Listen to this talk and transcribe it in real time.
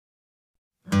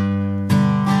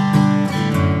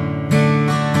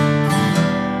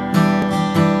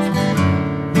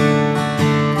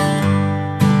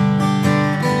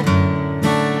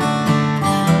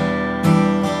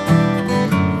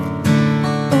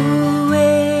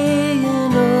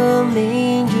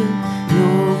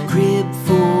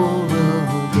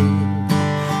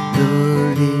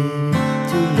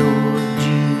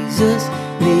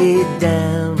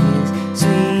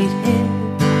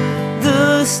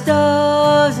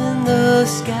stars in the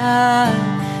sky,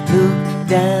 look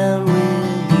down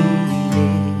where He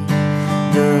lay,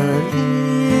 the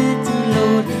little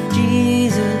Lord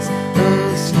Jesus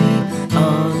asleep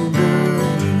on the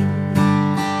hay.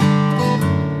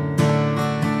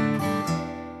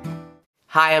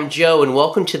 Hi, I'm Joe and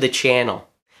welcome to the channel.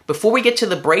 Before we get to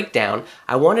the breakdown,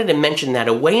 I wanted to mention that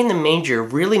Away in the Manger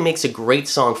really makes a great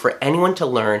song for anyone to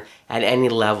learn at any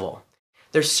level.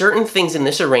 There's certain things in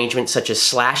this arrangement such as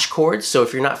slash chords, so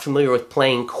if you're not familiar with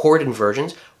playing chord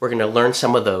inversions, we're going to learn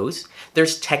some of those.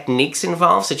 There's techniques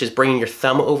involved such as bringing your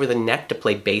thumb over the neck to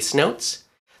play bass notes.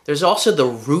 There's also the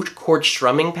root chord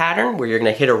strumming pattern where you're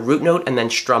going to hit a root note and then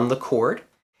strum the chord.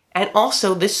 And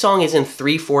also this song is in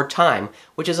 3/4 time,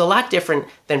 which is a lot different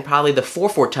than probably the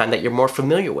 4/4 time that you're more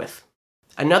familiar with.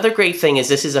 Another great thing is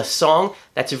this is a song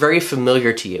that's very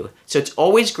familiar to you, so it's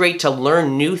always great to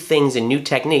learn new things and new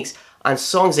techniques on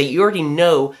songs that you already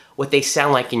know what they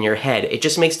sound like in your head. It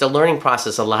just makes the learning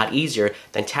process a lot easier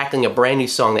than tackling a brand new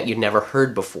song that you've never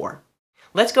heard before.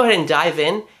 Let's go ahead and dive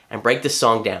in and break the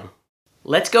song down.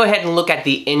 Let's go ahead and look at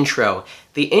the intro.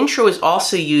 The intro is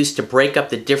also used to break up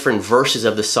the different verses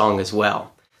of the song as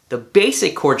well. The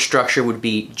basic chord structure would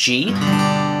be G,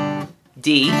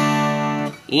 D,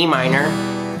 E minor,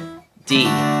 D.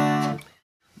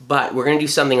 But we're going to do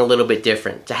something a little bit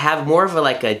different. To have more of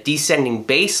a descending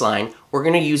bass line, we're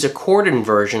going to use a chord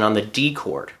inversion on the D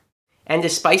chord. And to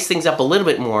spice things up a little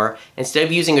bit more, instead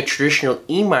of using a traditional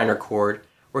E minor chord,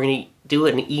 we're going to do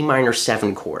an E minor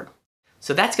 7 chord.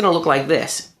 So that's going to look like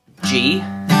this. G,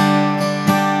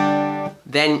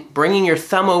 then bringing your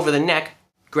thumb over the neck,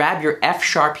 grab your F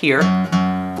sharp here,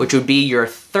 which would be your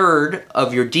third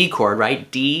of your D chord,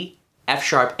 right? D, F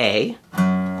sharp, A.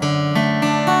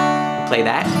 Play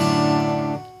that.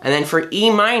 And then for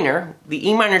E minor, the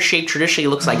E minor shape traditionally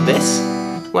looks like this.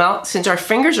 Well, since our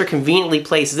fingers are conveniently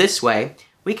placed this way,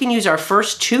 we can use our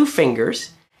first 2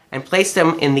 fingers and place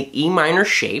them in the E minor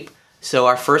shape. So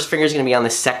our first finger is going to be on the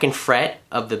 2nd fret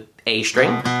of the A string,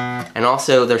 and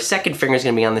also their second finger is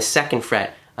going to be on the 2nd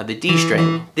fret of the D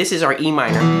string. This is our E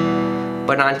minor.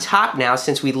 But on top now,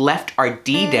 since we left our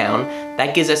D down,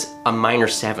 that gives us a minor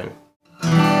 7.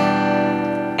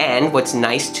 And what's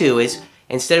nice too is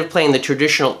instead of playing the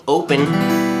traditional open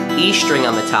E string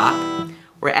on the top,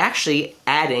 we're actually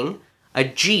adding a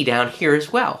G down here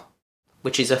as well,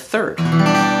 which is a 3rd.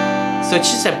 So it's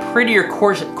just a prettier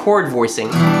chord voicing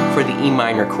for the E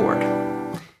minor chord.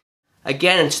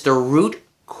 Again, it's the root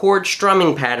chord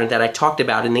strumming pattern that I talked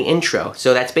about in the intro.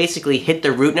 So that's basically hit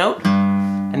the root note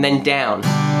and then down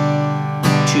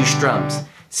 2 strums.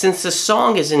 Since the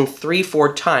song is in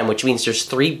 3/4 time, which means there's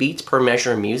 3 beats per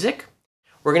measure of music,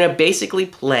 we're going to basically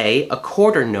play a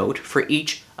quarter note for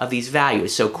each of these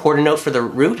values. So quarter note for the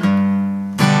root,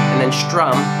 and then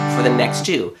strum for the next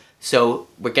 2. So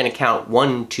we're going to count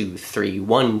 1, 2, 3,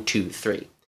 1, 2, 3.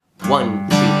 1,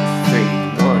 2, 3,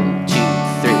 1, 2,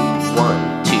 3,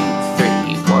 1, 2,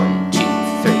 3, 1, 2,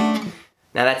 3.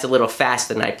 Now that's a little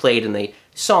faster than I played in the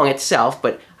song itself,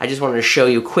 but I just wanted to show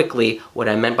you quickly what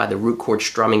I meant by the root chord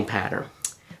strumming pattern.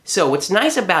 So what's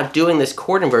nice about doing this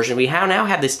chord inversion, we now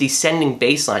have this descending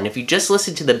bass line. If you just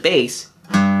listen to the bass,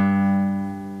 and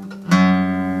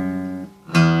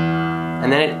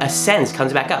then it ascends,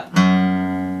 comes back up.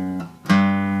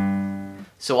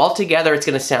 So altogether it's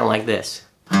going to sound like this.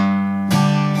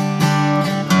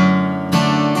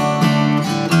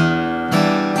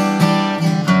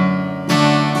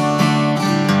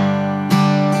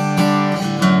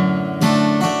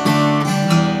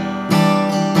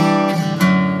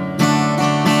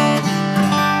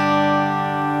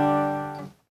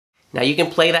 Now you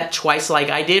can play that twice like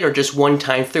I did or just 1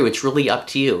 time through. It's really up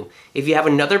to you. If you have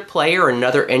another player or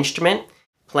another instrument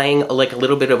playing a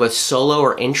little bit of a solo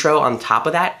or intro on top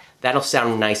of that, that'll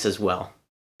sound nice as well.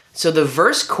 So the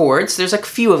verse chords, there's a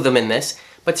few of them in this,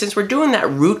 but since we're doing that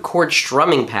root chord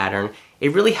strumming pattern,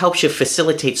 it really helps you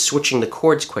facilitate switching the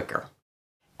chords quicker.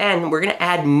 And we're going to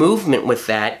add movement with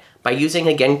that by using,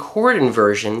 again, chord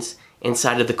inversions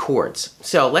inside of the chords.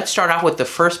 So let's start off with the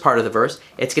first part of the verse.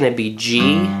 It's going to be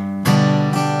G,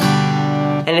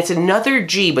 and it's another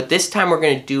G, but this time we're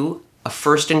going to do a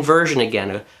first inversion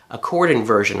again, a chord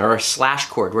inversion or a slash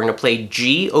chord. We're going to play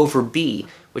G over B,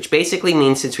 which basically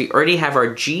means since we already have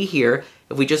our G here,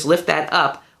 if we just lift that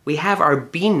up, we have our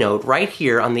B note right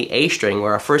here on the A string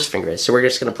where our first finger is. So we're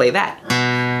just going to play that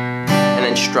and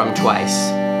then strum twice.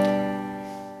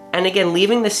 And again,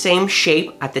 leaving the same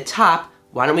shape at the top,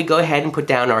 why don't we go ahead and put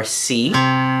down our C,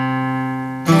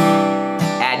 add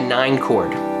 9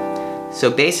 chord. So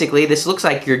basically this looks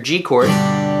like your G chord,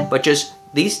 but just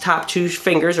these top 2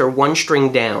 fingers are 1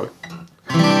 string down.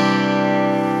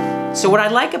 So what I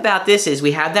like about this is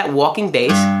we have that walking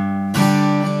bass.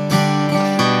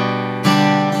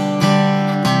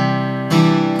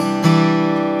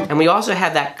 And we also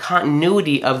have that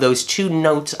continuity of those two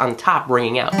notes on top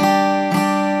ringing out.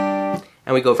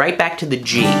 And we go right back to the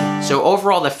G. So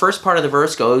overall, the first part of the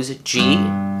verse goes G,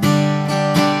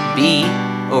 B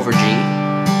over G,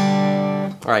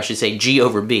 or I should say G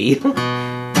over B, C,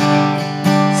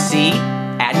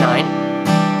 add 9,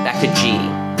 back to G.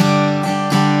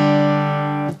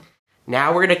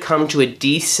 Now we're going to come to a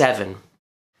D7.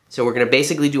 So we're going to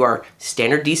basically do our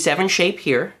standard D7 shape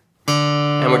here,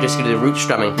 and we're just going to do the root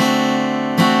strumming. And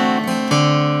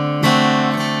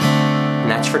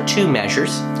that's for 2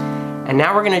 measures. And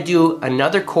now we're going to do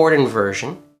another chord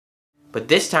inversion, but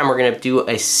this time we're going to do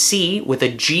a C with a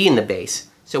G in the bass.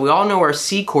 So we all know our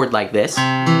C chord like this.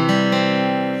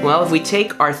 Well, if we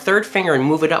take our 3rd finger and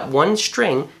move it up 1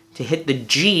 string to hit the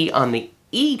G on the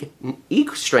E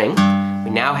string,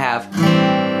 we now have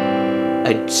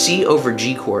a C over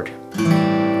G chord.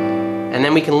 And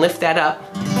then we can lift that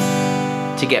up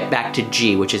to get back to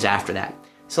G, which is after that.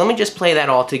 So let me just play that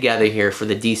all together here for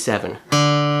the D7.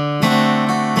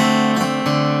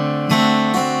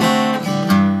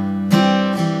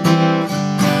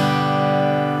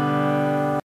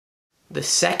 The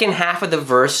second half of the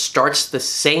verse starts the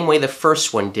same way the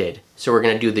first one did. So we're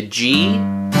going to do the G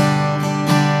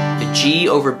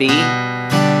over B, to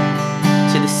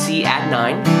the C, add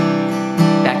 9,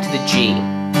 back to the G.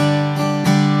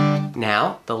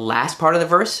 Now, the last part of the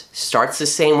verse starts the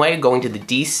same way, going to the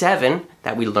D7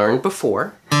 that we learned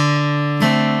before.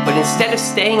 But instead of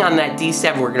staying on that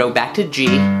D7, we're going to go back to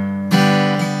G.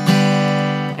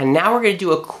 And now we're going to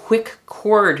do a quick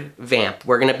chord vamp.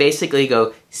 We're going to basically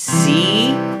go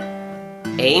C,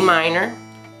 A minor,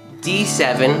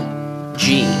 D7,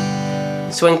 G.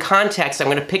 So in context, I'm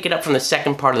going to pick it up from the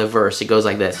second part of the verse. It goes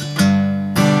like this.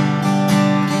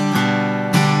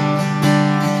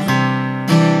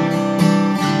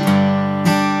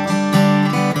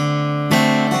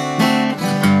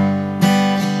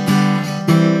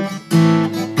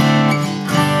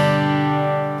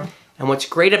 And what's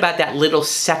great about that little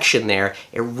section there,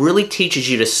 it really teaches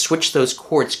you to switch those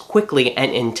chords quickly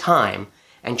and in time,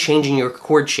 and changing your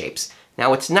chord shapes.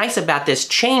 Now what's nice about this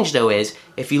change though is,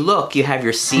 if you look, you have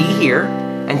your C here,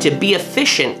 and to be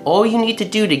efficient, all you need to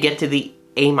do to get to the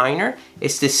A minor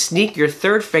is to sneak your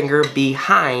 3rd finger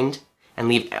behind and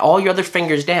leave all your other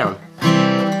fingers down.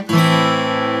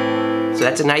 So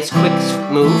that's a nice quick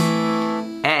move.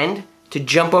 And to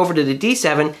jump over to the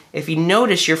D7, if you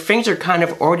notice, your fingers are kind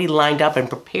of already lined up and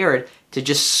prepared to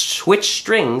just switch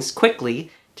strings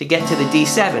quickly to get to the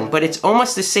D7, but it's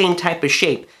almost the same type of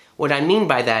shape. What I mean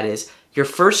by that is, your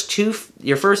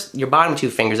bottom 2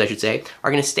 fingers, I should say,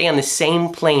 are going to stay on the same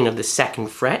plane of the 2nd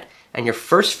fret, and your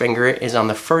 1st finger is on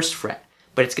the 1st fret.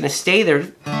 But it's going to stay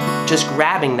there, just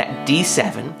grabbing that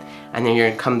D7, and then you're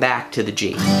going to come back to the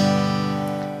G.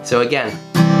 So again,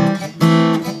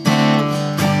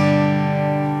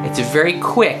 it's very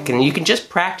quick, and you can just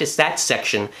practice that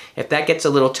section. If that gets a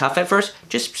little tough at first,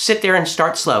 just sit there and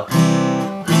start slow.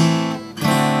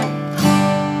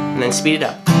 And then speed it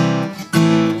up.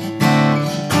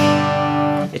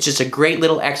 It's just a great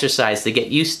little exercise to get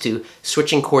used to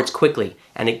switching chords quickly.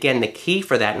 And again, the key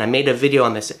for that, and I made a video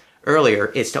on this earlier,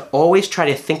 is to always try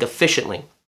to think efficiently.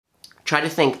 Try to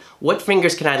think, what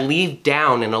fingers can I leave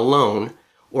down and alone,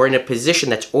 or in a position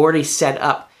that's already set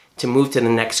up to move to the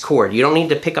next chord. You don't need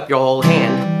to pick up your whole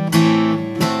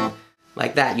hand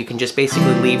like that. You can just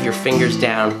basically leave your fingers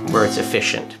down where it's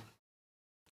efficient.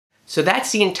 So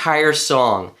that's the entire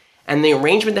song. And the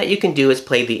arrangement that you can do is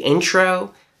play the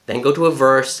intro, then go to a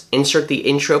verse, insert the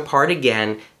intro part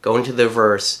again, go into the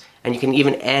verse, and you can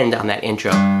even end on that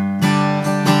intro.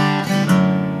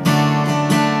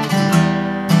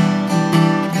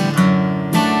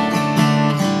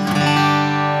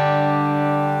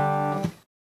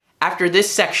 After this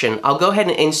section, I'll go ahead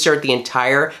and insert the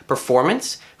entire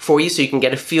performance for you so you can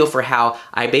get a feel for how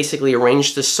I basically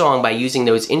arranged the song by using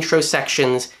those intro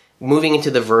sections, moving into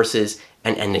the verses,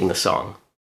 and ending the song.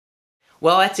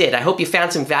 Well, that's it. I hope you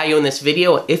found some value in this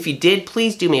video. If you did,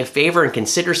 please do me a favor and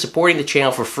consider supporting the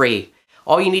channel for free.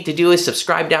 All you need to do is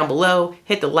subscribe down below,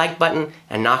 hit the like button,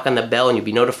 and knock on the bell, and you'll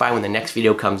be notified when the next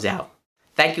video comes out.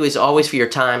 Thank you as always for your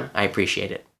time. I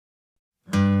appreciate it.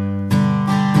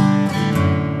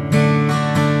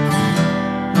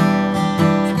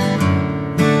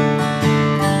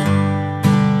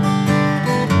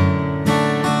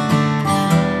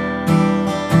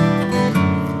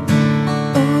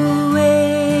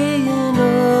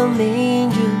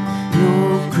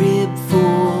 Crib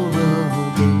for a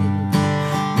day,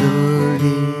 the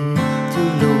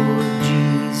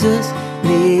Jesus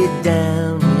laid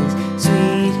down his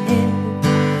sweet head.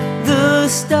 The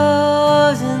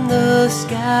stars in the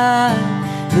sky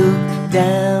looked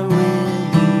down where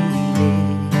he lay.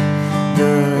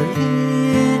 The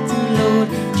little Lord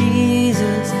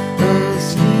Jesus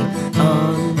asleep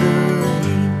on the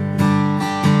hay.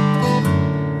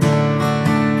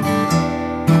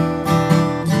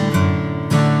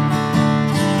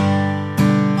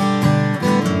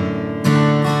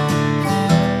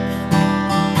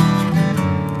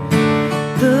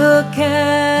 The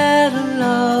cattle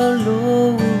are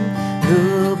lowing,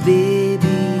 the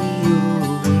baby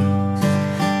awakes,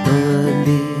 but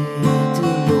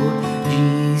little Lord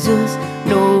Jesus,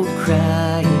 no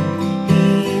crying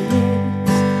he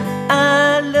makes.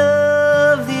 I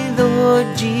love thee, Lord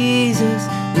Jesus,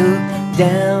 look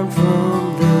down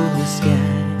from the sky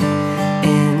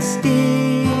and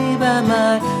stay by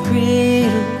my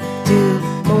cradle till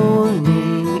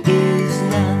morning is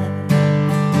nigh.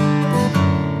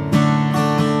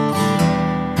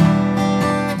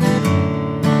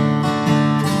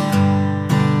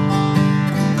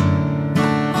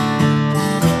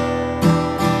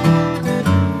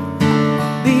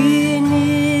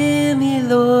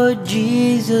 Lord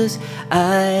Jesus,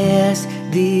 I ask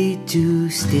thee to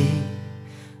stay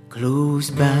close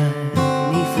by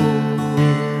me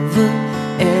forever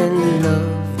and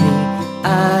love me,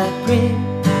 I pray.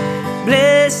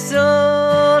 Bless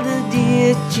all the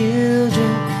dear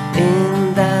children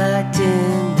in thy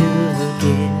tender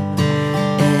care,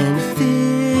 and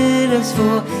fit us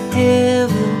for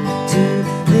heaven to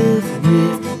live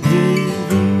with